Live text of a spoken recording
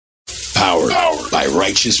Powered by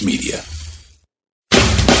Righteous Media.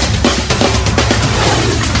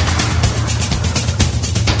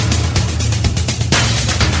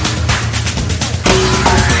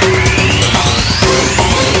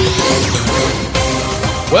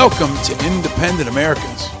 Welcome to Independent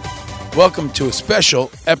Americans. Welcome to a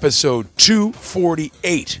special episode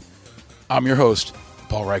 248. I'm your host,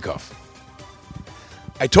 Paul Reichoff.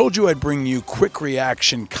 I told you I'd bring you quick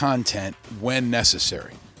reaction content when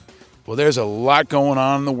necessary. Well, there's a lot going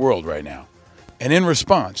on in the world right now. And in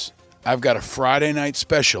response, I've got a Friday night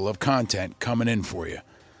special of content coming in for you.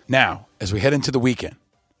 Now, as we head into the weekend,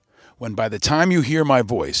 when by the time you hear my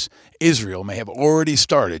voice, Israel may have already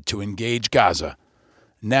started to engage Gaza,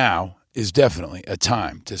 now is definitely a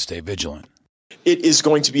time to stay vigilant. It is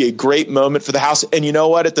going to be a great moment for the House. And you know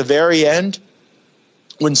what? At the very end,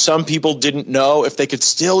 when some people didn't know if they could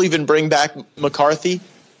still even bring back McCarthy,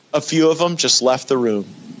 a few of them just left the room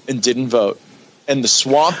and didn't vote. And the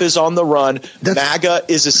swamp is on the run. MAGA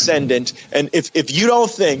is ascendant. And if you don't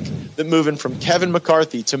think that moving from Kevin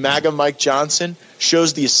McCarthy to MAGA Mike Johnson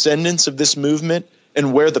shows the ascendance of this movement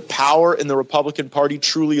and where the power in the Republican Party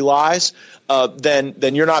truly lies,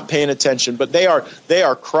 then you're not paying attention. But they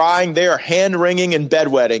are crying, they are hand-wringing and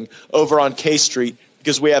bedwetting over on K Street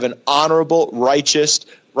because we have an honorable,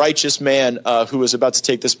 righteous man who is about to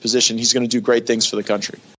take this position. He's going to do great things for the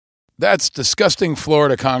country. That's disgusting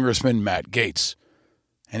Florida Congressman Matt Gaetz.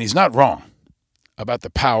 And he's not wrong about the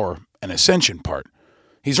power and ascension part.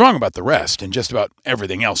 He's wrong about the rest and just about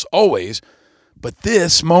everything else always. But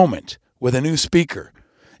this moment with a new speaker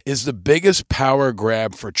is the biggest power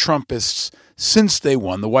grab for Trumpists since they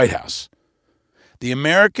won the White House. The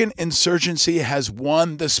American Insurgency has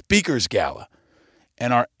won the Speaker's Gala,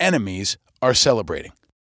 and our enemies are celebrating.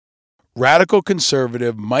 Radical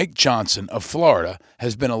conservative Mike Johnson of Florida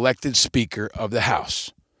has been elected Speaker of the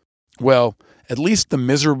House. Well, at least the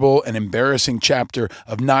miserable and embarrassing chapter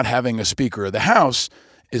of not having a Speaker of the House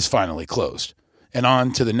is finally closed, and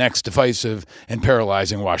on to the next divisive and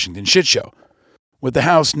paralyzing Washington shitshow, with the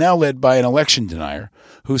House now led by an election denier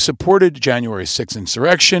who supported January 6th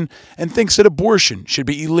insurrection and thinks that abortion should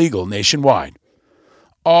be illegal nationwide.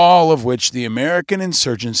 All of which the American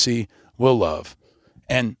Insurgency will love,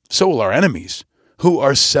 and so will our enemies, who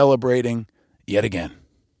are celebrating yet again.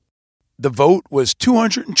 The vote was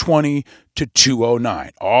 220 to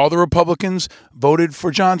 209. All the Republicans voted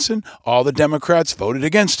for Johnson, all the Democrats voted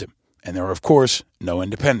against him. And there are, of course, no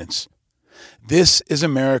independents. This is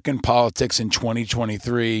American politics in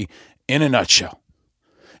 2023 in a nutshell.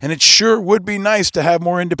 And it sure would be nice to have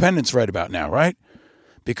more independents right about now, right?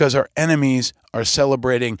 Because our enemies are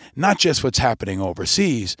celebrating not just what's happening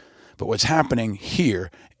overseas, but what's happening here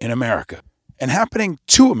in America. And happening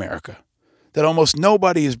to America that almost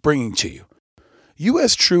nobody is bringing to you.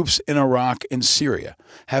 U.S. troops in Iraq and Syria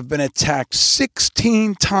have been attacked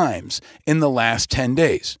 16 times in the last 10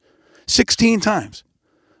 days. 16 times.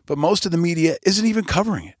 But most of the media isn't even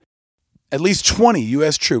covering it. At least 20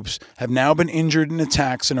 U.S. troops have now been injured in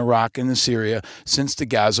attacks in Iraq and Syria since the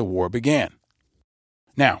Gaza war began.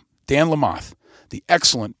 Now, Dan Lamothe, the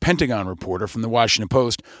excellent Pentagon reporter from the Washington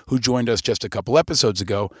Post, who joined us just a couple episodes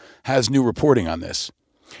ago, has new reporting on this.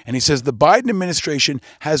 And he says the Biden administration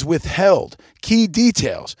has withheld key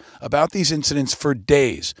details about these incidents for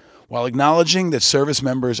days, while acknowledging that service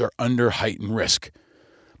members are under heightened risk.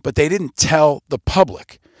 But they didn't tell the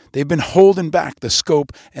public. They've been holding back the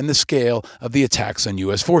scope and the scale of the attacks on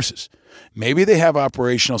U.S. forces. Maybe they have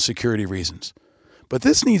operational security reasons. But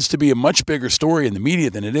this needs to be a much bigger story in the media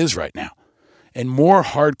than it is right now. And more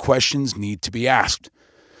hard questions need to be asked.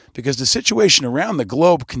 Because the situation around the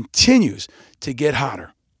globe continues to get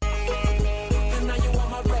hotter.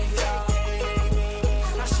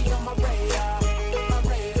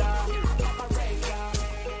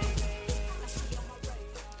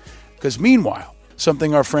 Because meanwhile,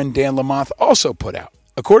 something our friend Dan Lamothe also put out.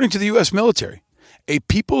 According to the U.S. military, a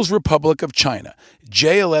People's Republic of China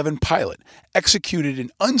J-11 pilot executed an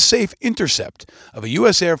unsafe intercept of a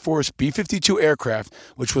U.S. Air Force B-52 aircraft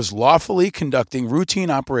which was lawfully conducting routine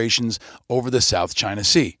operations over the South China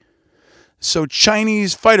Sea. So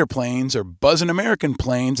Chinese fighter planes are buzzing American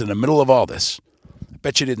planes in the middle of all this. I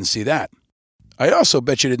bet you didn't see that. I also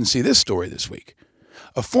bet you didn't see this story this week.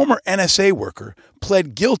 A former NSA worker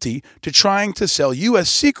pled guilty to trying to sell U.S.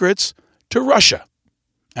 secrets to Russia.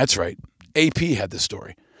 That's right. AP had this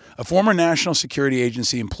story. A former National Security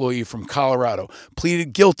Agency employee from Colorado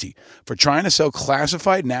pleaded guilty for trying to sell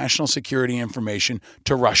classified national security information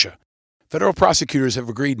to Russia. Federal prosecutors have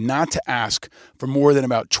agreed not to ask for more than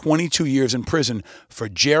about 22 years in prison for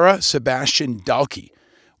Jera Sebastian Dalkey,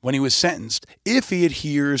 when he was sentenced if he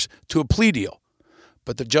adheres to a plea deal.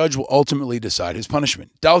 But the judge will ultimately decide his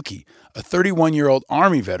punishment. Dalkey, a 31-year-old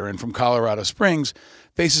Army veteran from Colorado Springs,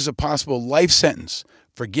 faces a possible life sentence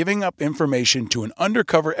for giving up information to an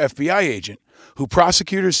undercover FBI agent who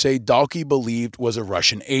prosecutors say Dalkey believed was a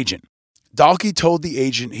Russian agent. Dalkey told the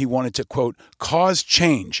agent he wanted to, quote, cause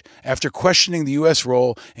change after questioning the U.S.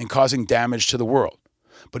 role in causing damage to the world.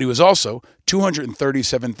 But he was also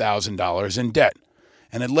 $237,000 in debt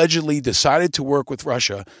and allegedly decided to work with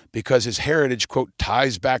Russia because his heritage, quote,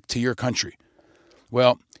 ties back to your country.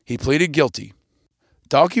 Well, he pleaded guilty.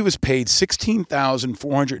 Dalkey was paid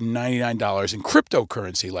 $16,499 in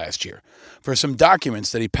cryptocurrency last year for some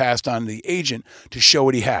documents that he passed on to the agent to show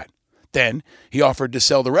what he had. Then he offered to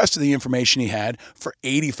sell the rest of the information he had for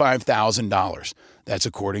 $85,000. That's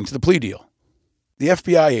according to the plea deal. The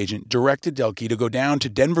FBI agent directed Dalkey to go down to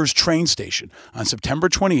Denver's train station on September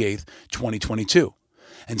 28, 2022,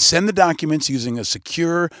 and send the documents using a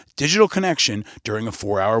secure digital connection during a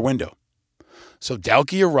 4-hour window. So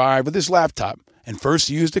Dalkey arrived with his laptop and first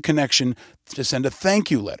used the connection to send a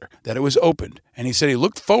thank you letter that it was opened, and he said he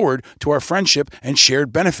looked forward to our friendship and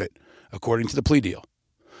shared benefit, according to the plea deal.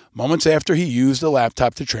 Moments after he used the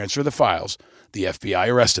laptop to transfer the files, the FBI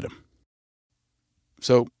arrested him.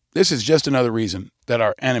 So this is just another reason that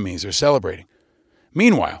our enemies are celebrating.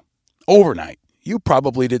 Meanwhile, overnight, you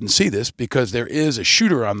probably didn't see this because there is a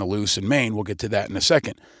shooter on the loose in Maine. We'll get to that in a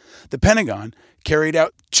second. The Pentagon carried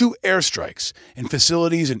out 2 airstrikes in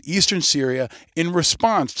facilities in eastern Syria in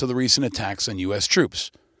response to the recent attacks on U.S.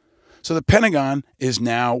 troops. So the Pentagon is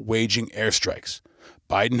now waging airstrikes.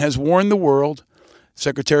 Biden has warned the world.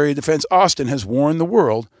 Secretary of Defense Austin has warned the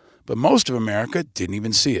world, but most of America didn't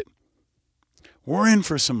even see it. We're in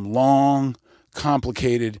for some long,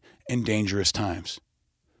 complicated, and dangerous times.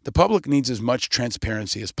 The public needs as much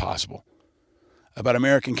transparency as possible about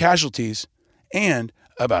American casualties and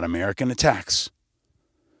about American attacks.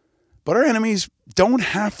 But our enemies don't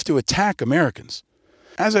have to attack Americans.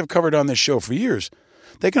 As I've covered on this show for years,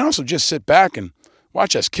 they can also just sit back and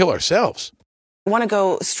watch us kill ourselves. I want to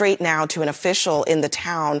go straight now to an official in the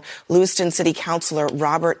town, Lewiston City Councilor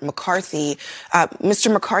Robert McCarthy.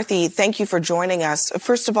 Mr. McCarthy, thank you for joining us.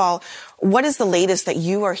 First of all, what is the latest that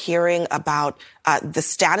you are hearing about the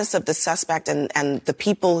status of the suspect and the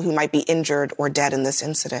people who might be injured or dead in this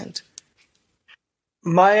incident?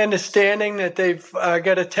 My understanding that they've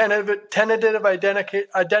got a tentative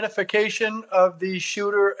identification of the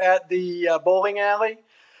shooter at the bowling alley.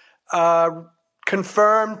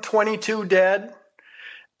 Confirmed 22 dead,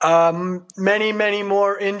 many, many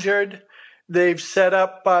more injured. They've set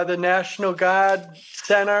up the National Guard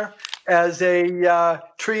Center as a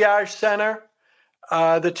triage center.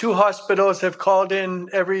 The 2 hospitals have called in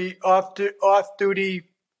every off-duty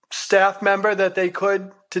staff member that they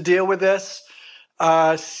could to deal with this.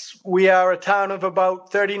 We are a town of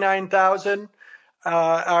about 39,000.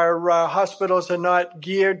 Our hospitals are not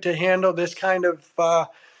geared to handle this kind of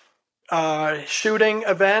shooting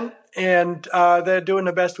event, and they're doing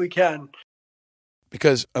the best we can.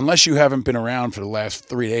 Because unless you haven't been around for the last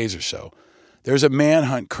 3 days or so, there's a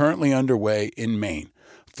manhunt currently underway in Maine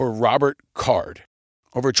for Robert Card.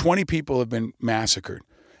 Over 20 people have been massacred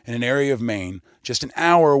in an area of Maine just an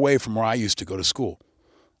hour away from where I used to go to school.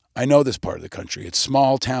 I know this part of the country. It's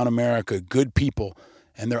small town America, good people,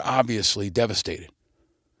 and they're obviously devastated.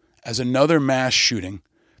 As another mass shooting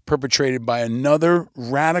perpetrated by another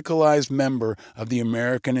radicalized member of the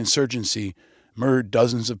American Insurgency murdered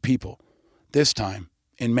dozens of people, this time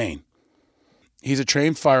in Maine. He's a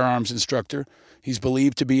trained firearms instructor. He's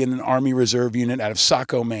believed to be in an Army Reserve unit out of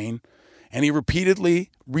Saco, Maine, and he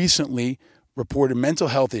recently reported mental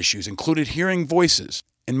health issues, included hearing voices,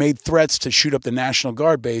 and made threats to shoot up the National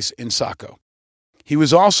Guard base in Saco. He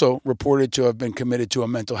was also reported to have been committed to a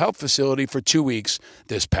mental health facility for 2 weeks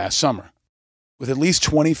this past summer. With at least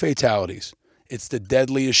 20 fatalities, it's the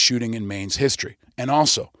deadliest shooting in Maine's history, and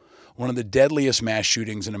also one of the deadliest mass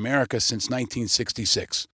shootings in America since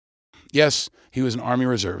 1966. Yes, he was an Army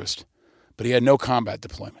reservist, but he had no combat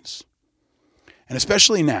deployments. And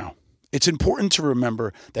especially now, it's important to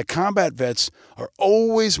remember that combat vets are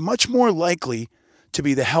always much more likely to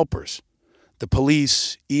be the helpers. The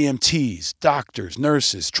police, EMTs, doctors,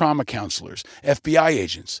 nurses, trauma counselors, FBI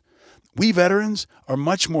agents. We veterans are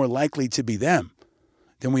much more likely to be them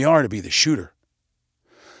than we are to be the shooter.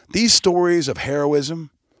 These stories of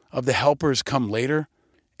heroism, of the helpers, come later,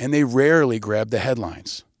 and they rarely grab the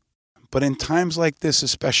headlines. But in times like this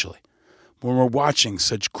especially, when we're watching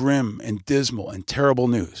such grim and dismal and terrible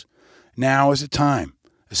news, now is a time,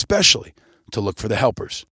 especially, to look for the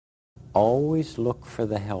helpers. Always look for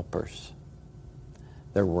the helpers.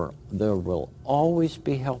 There will always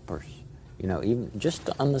be helpers, even just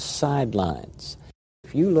on the sidelines.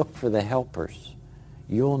 If you look for the helpers,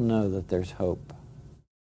 you'll know that there's hope.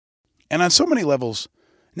 And on so many levels,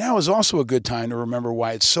 now is also a good time to remember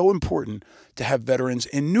why it's so important to have veterans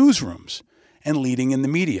in newsrooms and leading in the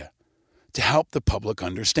media to help the public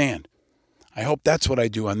understand. I hope that's what I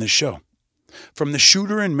do on this show. From the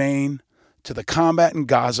shooter in Maine, to the combat in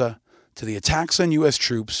Gaza, to the attacks on U.S.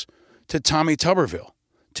 troops, to Tommy Tuberville,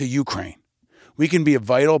 to Ukraine. We can be a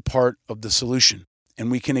vital part of the solution,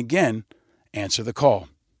 and we can again answer the call.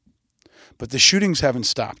 But the shootings haven't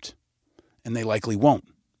stopped, and they likely won't.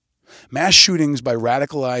 Mass shootings by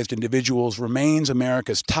radicalized individuals remains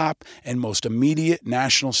America's top and most immediate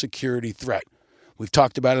national security threat. We've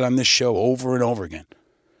talked about it on this show over and over again.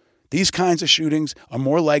 These kinds of shootings are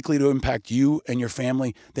more likely to impact you and your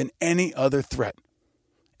family than any other threat.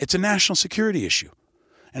 It's a national security issue,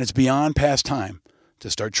 and it's beyond past time to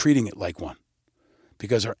start treating it like one,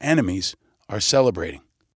 because our enemies are celebrating.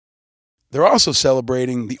 They're also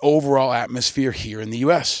celebrating the overall atmosphere here in the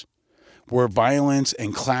U.S., where violence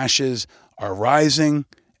and clashes are rising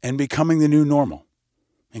and becoming the new normal,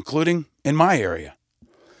 including in my area,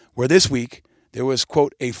 where this week there was,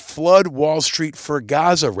 quote, a Flood Wall Street for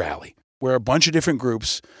Gaza rally, where a bunch of different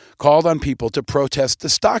groups called on people to protest the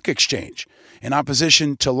stock exchange in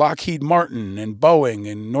opposition to Lockheed Martin and Boeing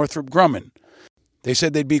and Northrop Grumman. They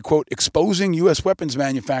said they'd be, quote, exposing U.S. weapons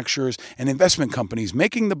manufacturers and investment companies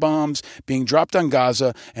making the bombs being dropped on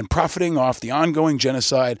Gaza and profiting off the ongoing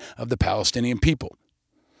genocide of the Palestinian people.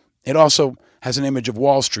 It also has an image of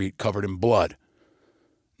Wall Street covered in blood.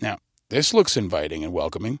 Now, this looks inviting and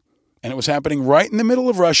welcoming, and it was happening right in the middle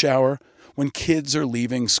of rush hour when kids are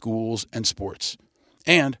leaving schools and sports,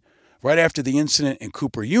 and right after the incident in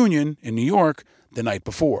Cooper Union in New York the night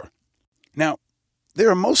before. Now, there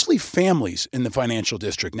are mostly families in the financial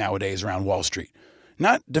district nowadays around Wall Street,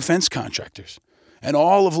 not defense contractors. And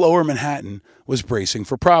all of Lower Manhattan was bracing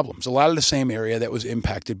for problems, a lot of the same area that was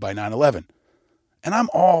impacted by 9/11. And I'm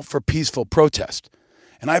all for peaceful protest.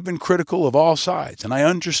 And I've been critical of all sides, and I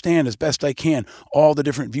understand as best I can all the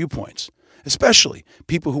different viewpoints, especially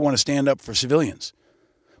people who want to stand up for civilians.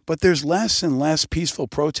 But there's less and less peaceful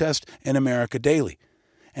protest in America daily,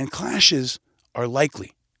 and clashes are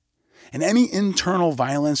likely. And any internal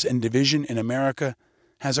violence and division in America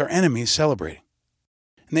has our enemies celebrating.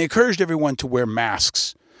 And they encouraged everyone to wear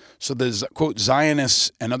masks so the, quote,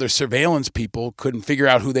 Zionists and other surveillance people couldn't figure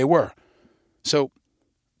out who they were. So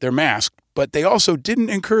they're masked, but they also didn't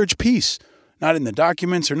encourage peace, not in the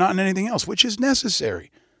documents or not in anything else, which is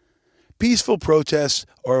necessary. Peaceful protests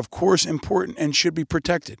are, of course, important and should be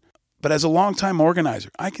protected. But as a longtime organizer,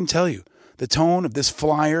 I can tell you the tone of this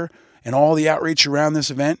flyer and all the outreach around this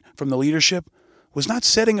event from the leadership was not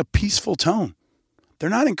setting a peaceful tone. They're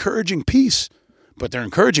not encouraging peace, but they're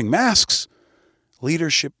encouraging masks.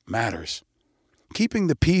 Leadership matters. Keeping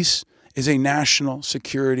the peace is a national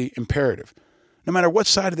security imperative, no matter what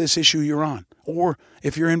side of this issue you're on, or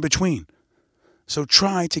if you're in between. So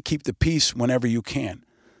try to keep the peace whenever you can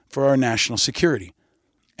for our national security,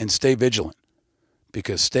 and stay vigilant,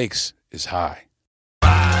 because stakes is high.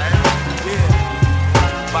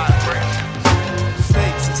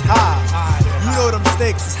 Stakes is high. You know them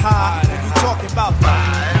stakes is high. When you talking about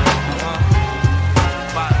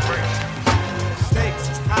stakes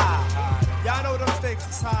is high. Y'all know them stakes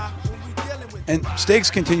is high. And stakes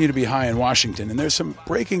continue to be high in Washington, and there's some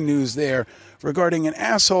breaking news there regarding an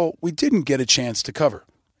asshole we didn't get a chance to cover.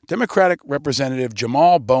 Democratic Representative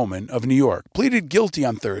Jamal Bowman of New York pleaded guilty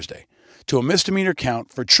on Thursday to a misdemeanor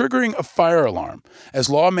count for triggering a fire alarm as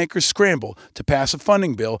lawmakers scramble to pass a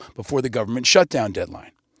funding bill before the government shutdown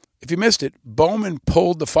deadline. If you missed it, Bowman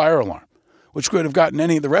pulled the fire alarm, which could have gotten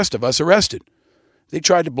any of the rest of us arrested. They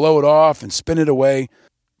tried to blow it off and spin it away,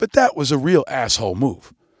 but that was a real asshole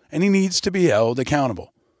move, and he needs to be held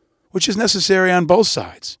accountable, which is necessary on both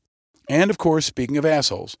sides. And, of course, speaking of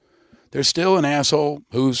assholes, there's still an asshole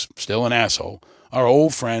who's still an asshole, our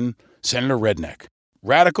old friend, Senator Redneck.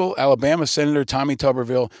 Radical Alabama Senator Tommy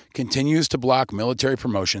Tuberville continues to block military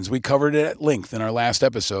promotions. We covered it at length in our last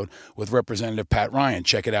episode with Representative Pat Ryan.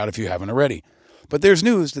 Check it out if you haven't already. But there's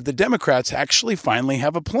news that the Democrats actually finally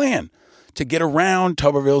have a plan to get around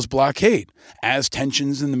Tuberville's blockade as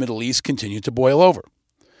tensions in the Middle East continue to boil over.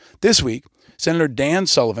 This week, Senator Dan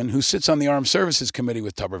Sullivan, who sits on the Armed Services Committee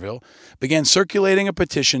with Tuberville, began circulating a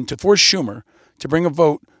petition to force Schumer to bring a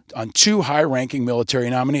vote on two high-ranking military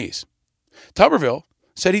nominees. Tuberville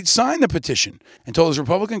said he'd sign the petition and told his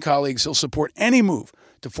Republican colleagues he'll support any move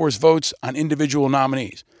to force votes on individual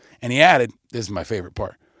nominees. And he added, this is my favorite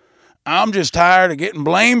part, "I'm just tired of getting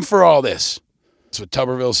blamed for all this." That's what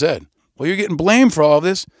Tuberville said. Well, you're getting blamed for all of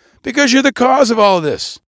this because you're the cause of all of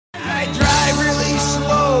this. I drive really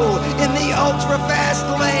slow in the ultra-fast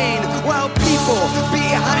lane while people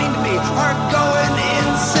behind me are going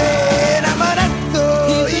insane. I'm an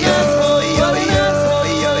asshole, yo.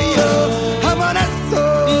 I'm an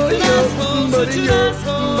asshole,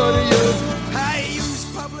 I use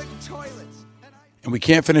public toilets. And we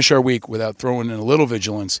can't finish our week without throwing in a little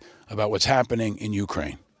vigilance about what's happening in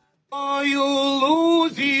Ukraine.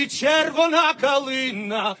 Лузі червона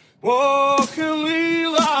калина похилилася,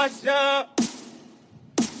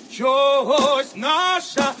 чогось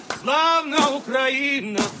наша славна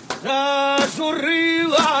Україна зажурилася,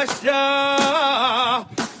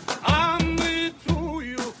 а ми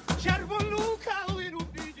тую червону калину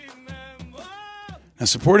підіймемо. Now,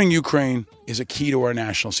 supporting Ukraine is a key to our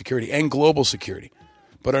national security and global security.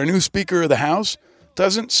 But our new Speaker of the House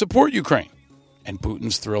doesn't support Ukraine. And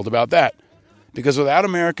Putin's thrilled about that. Because without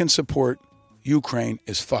American support, Ukraine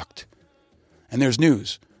is fucked. And there's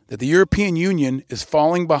news that the European Union is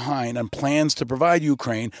falling behind on plans to provide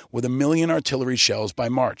Ukraine with 1 million artillery shells by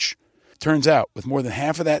March. Turns out, with more than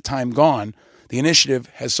half of that time gone, the initiative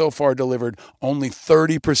has so far delivered only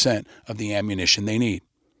 30% of the ammunition they need.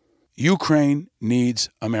 Ukraine needs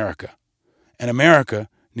America. And America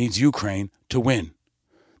needs Ukraine to win.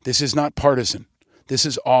 This is not partisan. This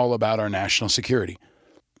is all about our national security.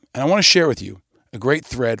 And I want to share with you a great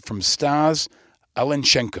thread from Stas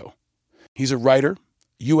Alenchenko. He's a writer,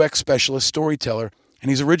 UX specialist, storyteller, and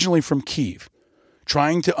he's originally from Kyiv,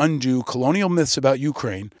 trying to undo colonial myths about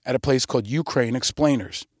Ukraine at a place called Ukraine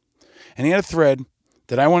Explainers. And he had a thread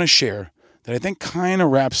that I want to share that I think kind of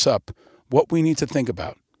wraps up what we need to think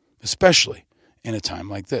about, especially in a time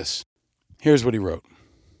like this. Here's what he wrote.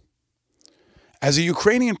 As a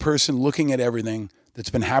Ukrainian person looking at everything that's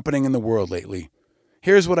been happening in the world lately,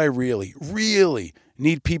 here's what I really, really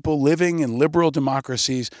need people living in liberal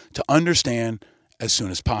democracies to understand as soon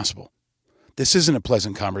as possible. This isn't a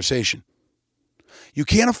pleasant conversation. You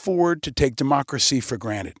can't afford to take democracy for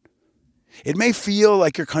granted. It may feel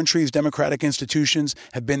like your country's democratic institutions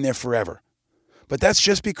have been there forever, but that's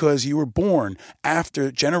just because you were born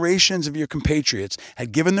after generations of your compatriots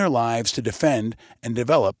had given their lives to defend and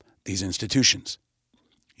develop these institutions.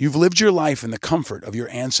 You've lived your life in the comfort of your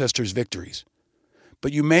ancestors' victories,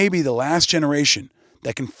 but you may be the last generation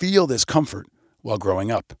that can feel this comfort while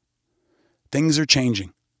growing up. Things are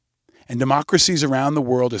changing, and democracies around the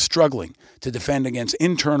world are struggling to defend against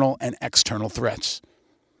internal and external threats.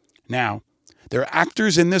 Now, there are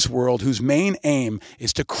actors in this world whose main aim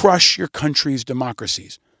is to crush your country's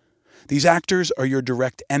democracies. These actors are your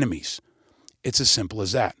direct enemies. It's as simple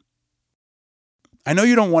as that. I know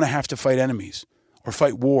you don't want to have to fight enemies or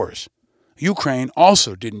fight wars. Ukraine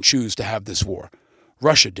also didn't choose to have this war.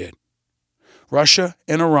 Russia did. Russia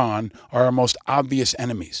and Iran are our most obvious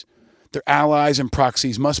enemies. Their allies and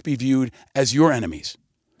proxies must be viewed as your enemies.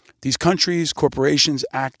 These countries, corporations,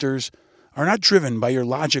 actors are not driven by your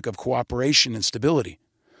logic of cooperation and stability.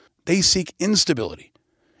 They seek instability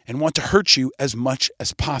and want to hurt you as much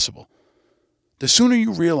as possible. The sooner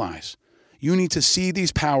you realize you need to see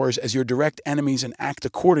these powers as your direct enemies and act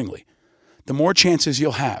accordingly, the more chances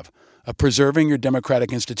you'll have of preserving your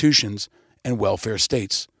democratic institutions and welfare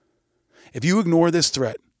states. If you ignore this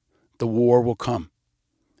threat, the war will come,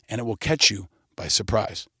 and it will catch you by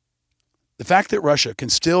surprise. The fact that Russia can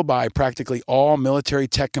still buy practically all military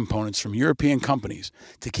tech components from European companies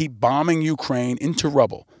to keep bombing Ukraine into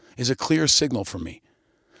rubble is a clear signal for me.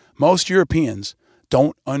 Most Europeans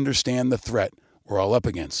don't understand the threat we're all up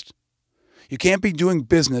against. You can't be doing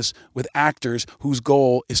business with actors whose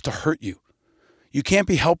goal is to hurt you. You can't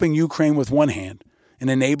be helping Ukraine with one hand and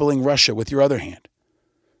enabling Russia with your other hand.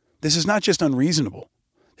 This is not just unreasonable.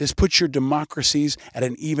 This puts your democracies at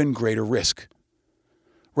an even greater risk.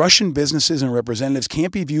 Russian businesses and representatives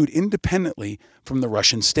can't be viewed independently from the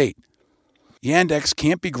Russian state. Yandex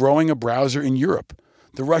can't be growing a browser in Europe.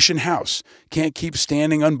 The Russian House can't keep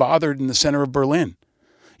standing unbothered in the center of Berlin.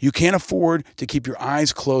 You can't afford to keep your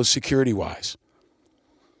eyes closed security-wise.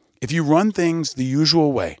 If you run things the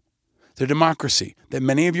usual way, the democracy that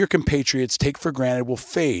many of your compatriots take for granted will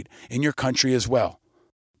fade in your country as well,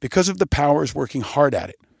 because of the powers working hard at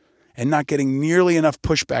it and not getting nearly enough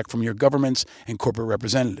pushback from your governments and corporate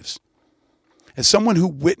representatives. As someone who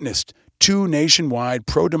witnessed 2 nationwide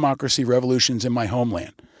pro-democracy revolutions in my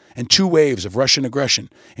homeland and 2 waves of Russian aggression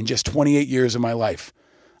in just 28 years of my life,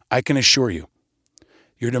 I can assure you,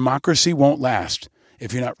 your democracy won't last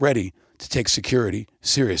if you're not ready to take security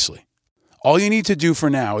seriously. All you need to do for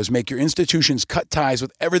now is make your institutions cut ties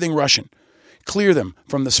with everything Russian. Clear them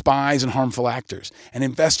from the spies and harmful actors, and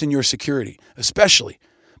invest in your security, especially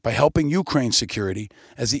by helping Ukraine's security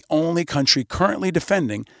as the only country currently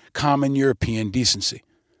defending common European decency.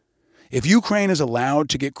 If Ukraine is allowed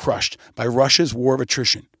to get crushed by Russia's war of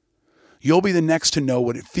attrition, you'll be the next to know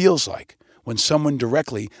what it feels like when someone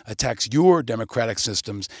directly attacks your democratic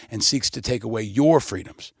systems and seeks to take away your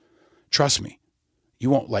freedoms. Trust me, you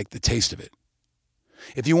won't like the taste of it.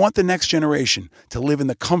 If you want the next generation to live in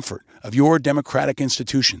the comfort of your democratic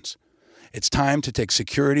institutions, it's time to take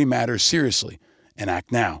security matters seriously and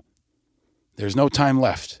act now. There's no time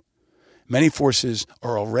left. Many forces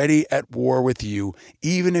are already at war with you,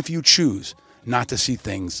 even if you choose not to see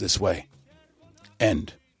things this way.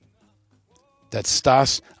 End. That's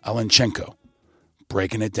Stas Alenchenko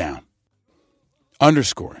breaking it down.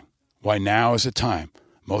 Underscoring why now is the time,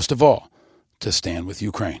 most of all, to stand with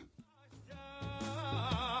Ukraine.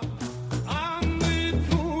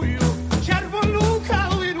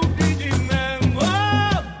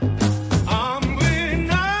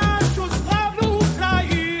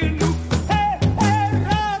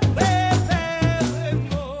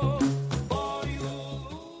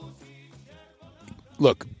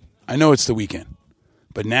 Look, I know it's the weekend,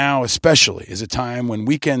 but now especially is a time when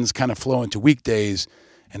weekends kind of flow into weekdays,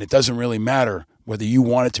 and it doesn't really matter whether you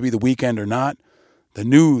want it to be the weekend or not. The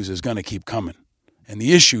news is going to keep coming, and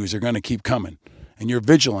the issues are going to keep coming, and your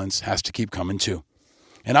vigilance has to keep coming too.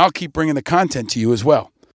 And I'll keep bringing the content to you as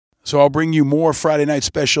well. So I'll bring you more Friday night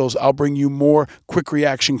specials, I'll bring you more quick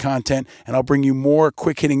reaction content, and I'll bring you more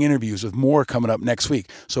quick-hitting interviews with more coming up next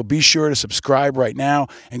week. So be sure to subscribe right now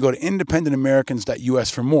and go to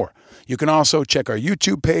independentamericans.us for more. You can also check our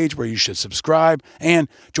YouTube page where you should subscribe and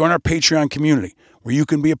join our Patreon community where you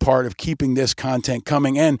can be a part of keeping this content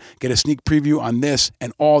coming and get a sneak preview on this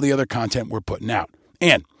and all the other content we're putting out.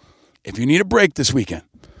 And if you need a break this weekend,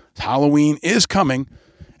 Halloween is coming,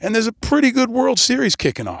 and there's a pretty good World Series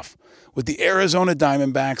kicking off with the Arizona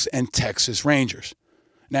Diamondbacks and Texas Rangers.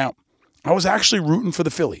 Now, I was actually rooting for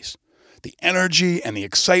the Phillies. The energy and the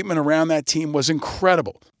excitement around that team was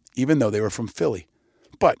incredible, even though they were from Philly.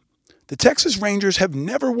 But the Texas Rangers have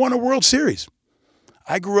never won a World Series.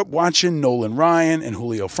 I grew up watching Nolan Ryan and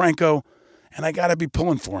Julio Franco, and I got to be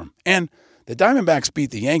pulling for them. And the Diamondbacks beat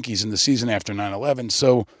the Yankees in the season after 9/11,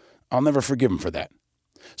 so I'll never forgive them for that.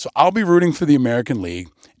 So I'll be rooting for the American League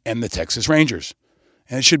and the Texas Rangers,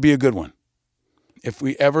 and it should be a good one. If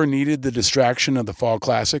we ever needed the distraction of the Fall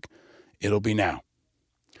Classic, it'll be now.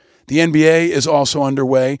 The NBA is also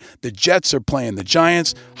underway. The Jets are playing the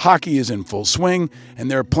Giants. Hockey is in full swing, and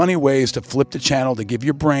there are plenty of ways to flip the channel to give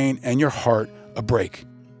your brain and your heart a break.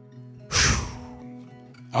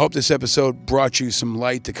 I hope this episode brought you some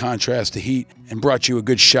light to contrast the heat and brought you a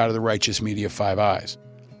good shot of the Righteous Media 5 Eyes.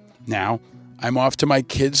 Now, I'm off to my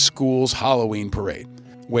kids' school's Halloween parade,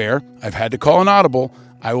 where I've had to call an audible.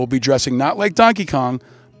 I will be dressing not like Donkey Kong,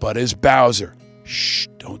 but as Bowser. Shh,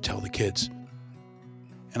 don't tell the kids.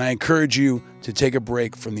 And I encourage you to take a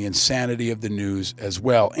break from the insanity of the news as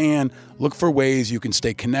well, and look for ways you can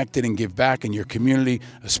stay connected and give back in your community,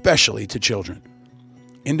 especially to children.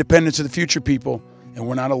 Independence of the future, people, and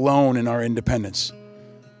we're not alone in our independence.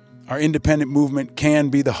 Our independent movement can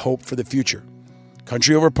be the hope for the future.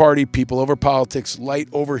 Country over party, people over politics, light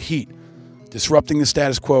over heat, disrupting the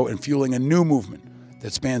status quo and fueling a new movement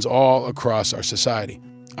that spans all across our society.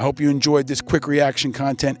 I hope you enjoyed this quick reaction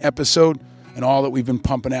content episode and all that we've been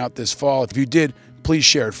pumping out this fall. If you did, please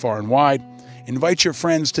share it far and wide. Invite your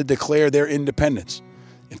friends to declare their independence.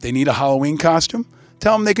 If they need a Halloween costume,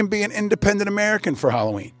 tell them they can be an independent American for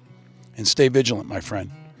Halloween. And stay vigilant, my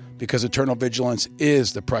friend, because eternal vigilance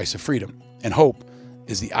is the price of freedom, and hope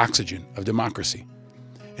is the oxygen of democracy.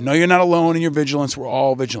 And no, you're not alone in your vigilance. We're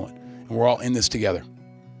all vigilant, and we're all in this together.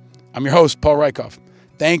 I'm your host, Paul Rieckhoff.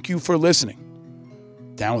 Thank you for listening.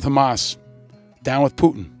 Down with Hamas. Down with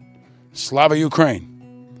Putin. Slava Ukraine.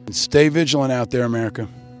 And stay vigilant out there, America.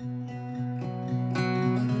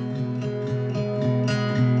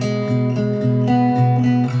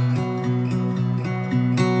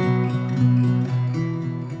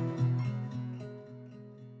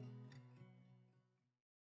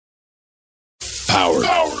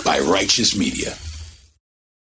 Powered by Righteous Media.